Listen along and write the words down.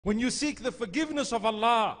When you seek the forgiveness of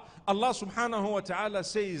Allah, Allah subhanahu wa ta'ala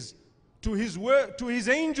says to his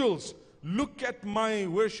angels, look at my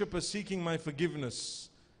worshippers seeking my forgiveness.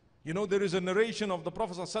 You know, there is a narration of the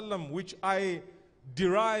Prophet ﷺ which I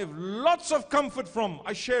derive lots of comfort from.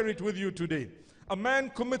 I share it with you today. A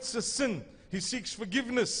man commits a sin, he seeks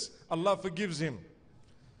forgiveness, Allah forgives him.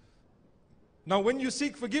 Now when you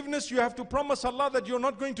seek forgiveness, you have to promise Allah that you're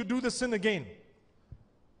not going to do the sin again.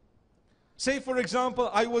 Say for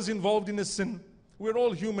example, I was involved in a sin. We're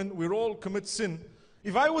all human, we all commit sin.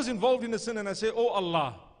 If I was involved in a sin and I say, oh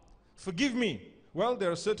Allah, forgive me. Well,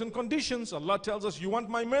 there are certain conditions. Allah tells us, you want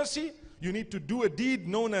my mercy? You need to do a deed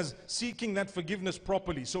known as seeking that forgiveness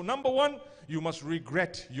properly. So number one, you must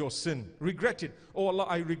regret your sin. Regret it. Oh Allah,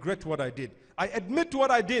 I regret what I did. I admit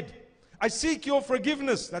what I did. I seek your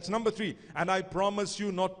forgiveness. That's number three. And I promise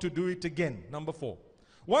you not to do it again. Number four.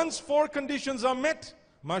 Once four conditions are met,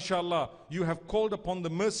 mashallah, you have called upon the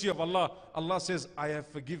mercy of Allah. Allah says, I have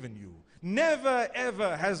forgiven you. Never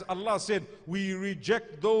ever has Allah said, we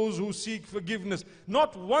reject those who seek forgiveness.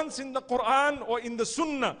 Not once in the Quran or in the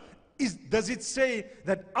Sunnah does it say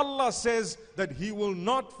that Allah says that He will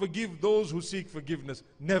not forgive those who seek forgiveness.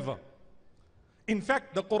 Never. In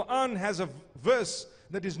fact, the Quran has a verse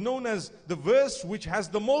that is known as the verse which has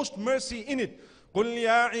the most mercy in it. قُلْ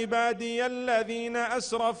يَا عِبَادِيَ الَّذِينَ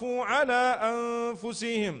أَسْرَفُوا عَلَىٰ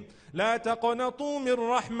أَنفُسِهِمْ لا تقنطوا من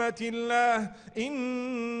رحمة الله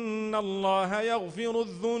إن الله يغفر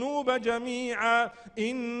الذنوب جميعا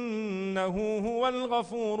إنه هو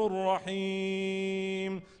الغفور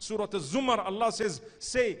الرحيم. Surah Al-Zumar, Allah says,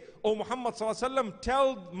 say, O Muhammad sallallahu alaihi wasallam,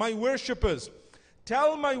 tell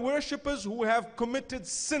my worshippers who have committed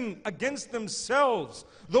sin against themselves,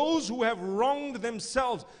 those who have wronged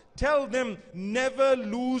themselves, tell them, never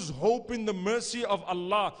lose hope in the mercy of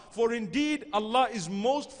Allah. For indeed, Allah is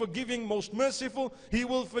most forgiving, most merciful. He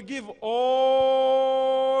will forgive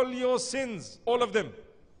all your sins, all of them.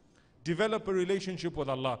 Develop a relationship with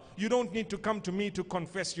Allah. You don't need to come to me to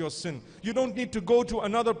confess your sin. You don't need to go to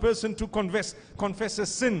another person to confess a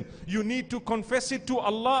sin. You need to confess it to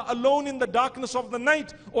Allah alone in the darkness of the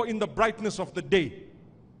night or in the brightness of the day.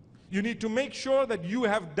 You need to make sure that you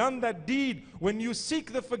have done that deed. When you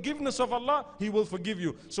seek the forgiveness of Allah, He will forgive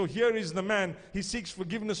you. So here is the man, he seeks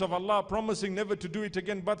forgiveness of Allah, promising never to do it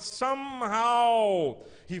again, but somehow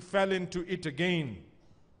he fell into it again.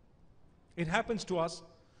 It happens to us.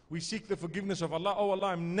 We seek the forgiveness of Allah. Oh Allah,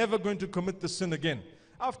 I'm never going to commit the sin again.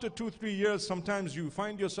 After 2-3 years, sometimes you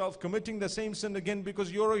find yourself committing the same sin again because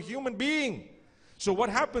you're a human being. So what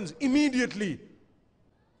happens? Immediately,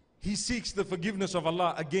 he seeks the forgiveness of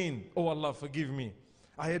Allah again. Oh Allah, forgive me.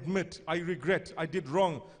 I admit, I regret, I did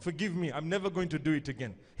wrong. Forgive me, I'm never going to do it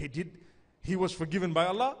again. He was forgiven by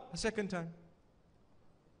Allah a second time.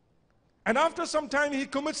 And after some time, he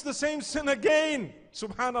commits the same sin again.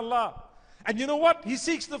 Subhanallah. And you know what? He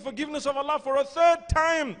seeks the forgiveness of Allah for a third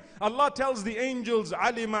time. Allah tells the angels,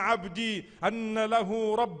 Alima abdi anna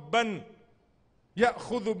lahu rabban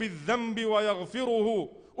ya'khudhu bidh-dhanbi wa yaghfiruhu.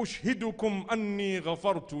 Ushhidukum anni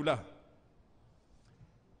ghafartu lah.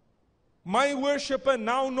 My worshipper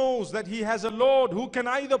now knows that he has a Lord who can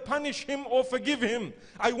either punish him or forgive him.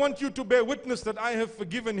 I want you to bear witness that I have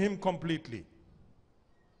forgiven him completely.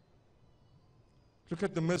 Look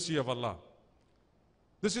at the mercy of Allah.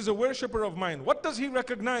 This is a worshipper of mine. What does he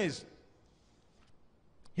recognize?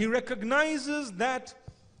 He recognizes that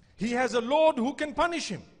he has a Lord who can punish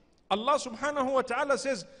him. Allah subhanahu wa ta'ala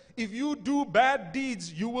says, if you do bad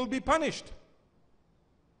deeds, you will be punished.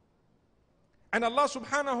 And Allah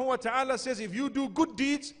subhanahu wa ta'ala says, if you do good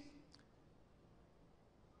deeds,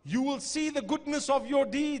 you will see the goodness of your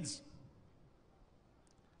deeds.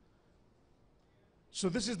 So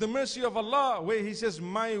this is the mercy of Allah, where He says,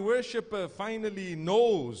 my worshipper finally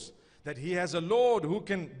knows that he has a Lord who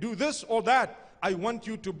can do this or that. I want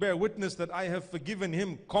you to bear witness that I have forgiven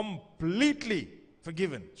him completely.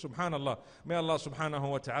 Forgiven. Subhanallah. May Allah subhanahu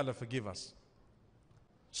wa ta'ala forgive us.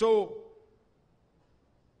 So,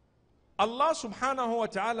 Allah subhanahu wa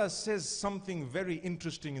ta'ala says something very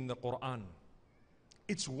interesting in the Quran.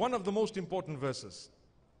 It's one of the most important verses.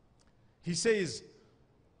 He says,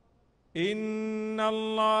 إِنَّ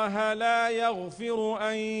اللَّهَ لَا يَغْفِرُ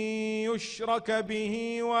أَن يُشْرَكَ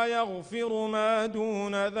بِهِ وَيَغْفِرُ مَا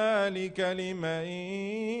دُونَ ذَلِكَ لِمَن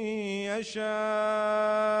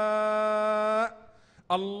يَشَاءُ.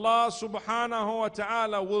 Allah subhanahu wa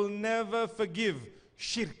ta'ala will never forgive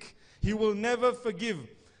shirk. He will never forgive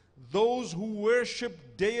those who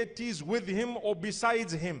worship deities with Him or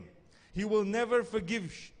besides Him. He will never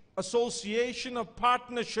forgive association of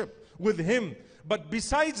partnership with Him. But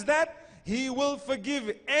besides that, He will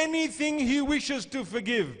forgive anything He wishes to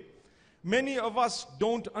forgive. Many of us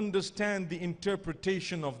don't understand the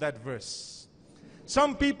interpretation of that verse.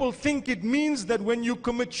 Some people think it means that when you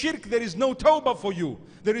commit shirk, there is no tawbah for you.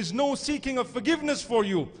 There is no seeking of forgiveness for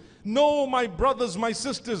you. No, my brothers, my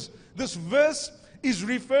sisters, this verse is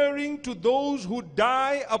referring to those who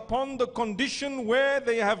die upon the condition where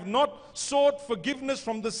they have not sought forgiveness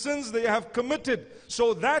from the sins they have committed.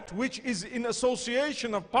 So that which is in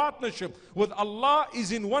association of partnership with Allah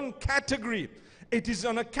is in one category. It is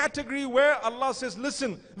on a category where Allah says,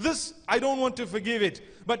 listen, this I don't want to forgive it.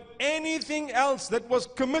 But anything else that was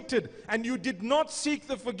committed and you did not seek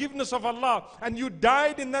the forgiveness of Allah and you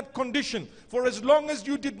died in that condition, for as long as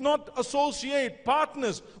you did not associate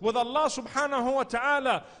partners with Allah subhanahu wa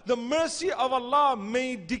ta'ala, the mercy of Allah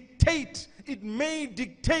may dictate, it may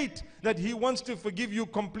dictate that He wants to forgive you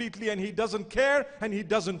completely, and He doesn't care and He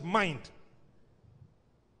doesn't mind.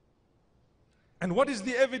 And what is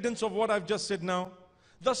the evidence of what I've just said now?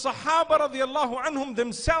 The Sahaba radiallahu anhum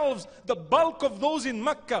themselves, the bulk of those in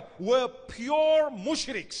Mecca, were pure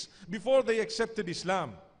mushriks before they accepted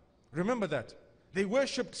Islam. Remember that. They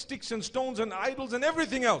worshipped sticks and stones and idols and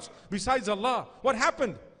everything else besides Allah. What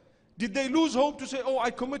happened? Did they lose hope to say, oh, I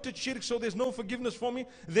committed shirk, so there's no forgiveness for me?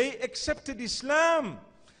 They accepted Islam.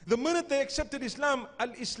 The minute they accepted Islam,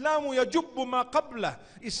 al-Islamu yajubbu ma qablah.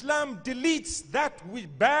 Islam deletes that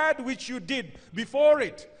bad which you did before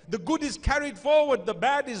it. The good is carried forward, the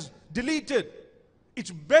bad is deleted. It's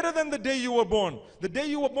better than the day you were born. The day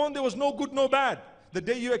you were born, there was no good, no bad. The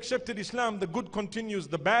day you accepted Islam, the good continues,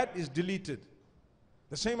 the bad is deleted.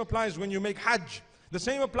 The same applies when you make Hajj. The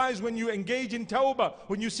same applies when you engage in Tawbah,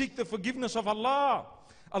 when you seek the forgiveness of Allah.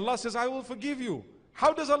 Allah says, I will forgive you.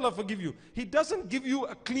 How does Allah forgive you? He doesn't give you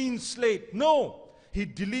a clean slate. No. He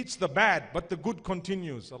deletes the bad, but the good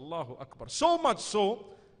continues. Allahu Akbar. So much so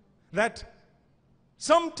that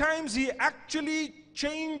sometimes He actually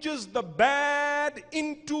changes the bad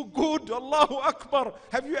into good. Allahu Akbar.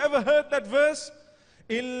 Have you ever heard that verse?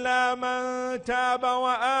 إِلَّا مَنْ تَابَ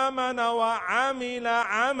وَآمَنَ وَعَمِلَ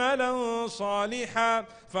عَمَلًا صَالِحًا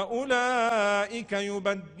فَأُولَئِكَ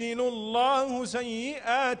يُبَدِّلُ اللَّهُ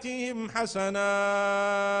سَيِّئَاتِهِمْ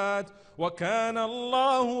حَسَنَاتٍ وَكَانَ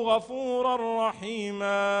اللَّهُ غَفُورًا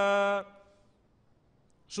رَحِيمًا.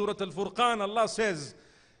 Surah Al-Furqan, Allah says,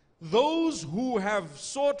 those who have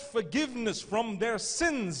sought forgiveness from their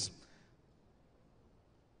sins,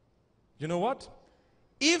 you know what?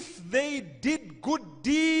 If they did good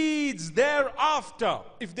deeds thereafter,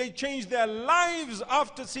 if they changed their lives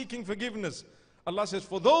after seeking forgiveness, Allah says,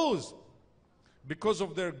 for those, because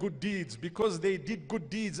of their good deeds, because they did good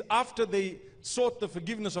deeds after they sought the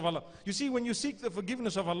forgiveness of Allah. You see, when you seek the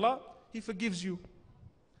forgiveness of Allah, He forgives you.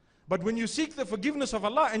 But when you seek the forgiveness of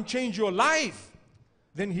Allah and change your life,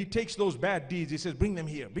 then He takes those bad deeds. He says, bring them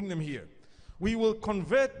here, bring them here. We will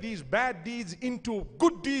convert these bad deeds into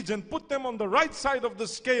good deeds and put them on the right side of the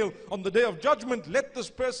scale on the day of judgment. Let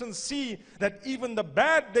this person see that even the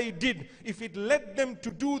bad they did, if it led them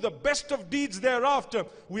to do the best of deeds thereafter,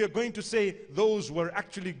 we are going to say those were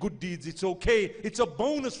actually good deeds. It's okay. It's a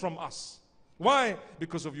bonus from us. Why?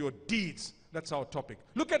 Because of your deeds. That's our topic.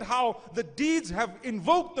 Look at how the deeds have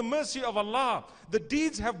invoked the mercy of Allah. The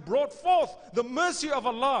deeds have brought forth the mercy of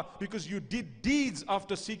Allah because you did deeds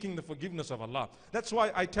after seeking the forgiveness of Allah. That's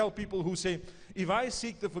why I tell people who say, if I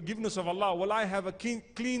seek the forgiveness of Allah, will I have a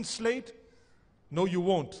clean slate? No, you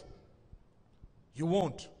won't. You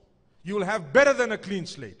won't. You will have better than a clean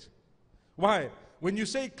slate. Why? When you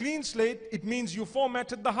say clean slate, it means you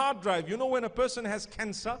formatted the hard drive. You know when a person has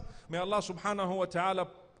cancer, may Allah subhanahu wa ta'ala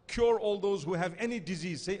cure all those who have any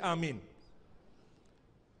disease. Say Ameen.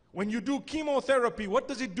 When you do chemotherapy, what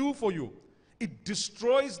does it do for you? It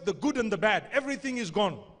destroys the good and the bad. Everything is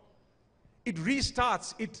gone. It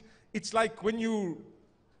restarts. It's like when you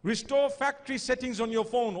restore factory settings on your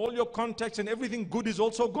phone, all your contacts and everything good is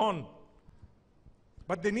also gone.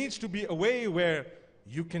 But there needs to be a way where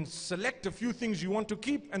you can select a few things you want to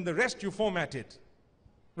keep and the rest you format it.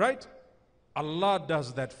 Right? Allah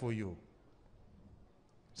does that for you.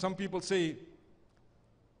 Some people say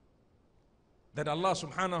that Allah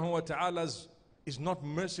subhanahu wa ta'ala is not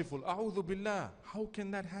merciful. A'udhu billah. How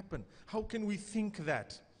can that happen? How can we think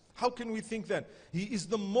that? How can we think that? He is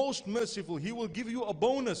the most merciful. He will give you a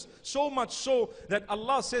bonus. So much so that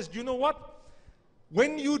Allah says, do you know what?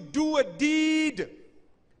 When you do a deed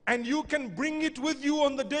and you can bring it with you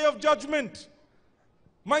on the day of judgment,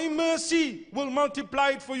 my mercy will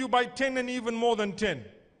multiply it for you by 10 and even more than 10.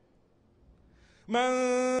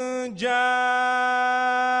 من جاء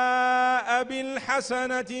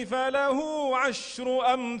بالحسنة فله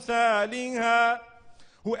عشر أمثالها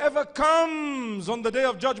Whoever comes on the day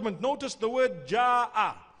of judgment, notice the word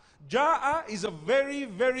ja'a. Ja'a is a very,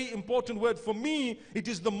 very important word. For me, it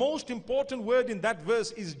is the most important word in that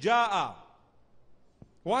verse is ja'a.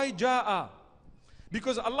 Why ja'a?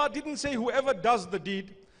 Because Allah didn't say whoever does the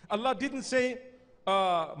deed. Allah didn't say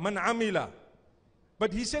man amila.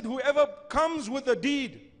 But He said whoever comes with a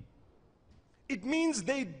deed. It means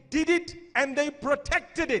they did it and they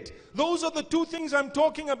protected it. Those are the two things I'm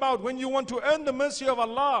talking about when you want to earn the mercy of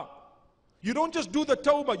Allah. You don't just do the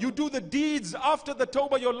tawbah, you do the deeds. After the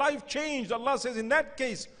tawbah, your life changed. Allah says, in that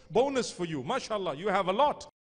case, bonus for you. MashaAllah, you have a lot.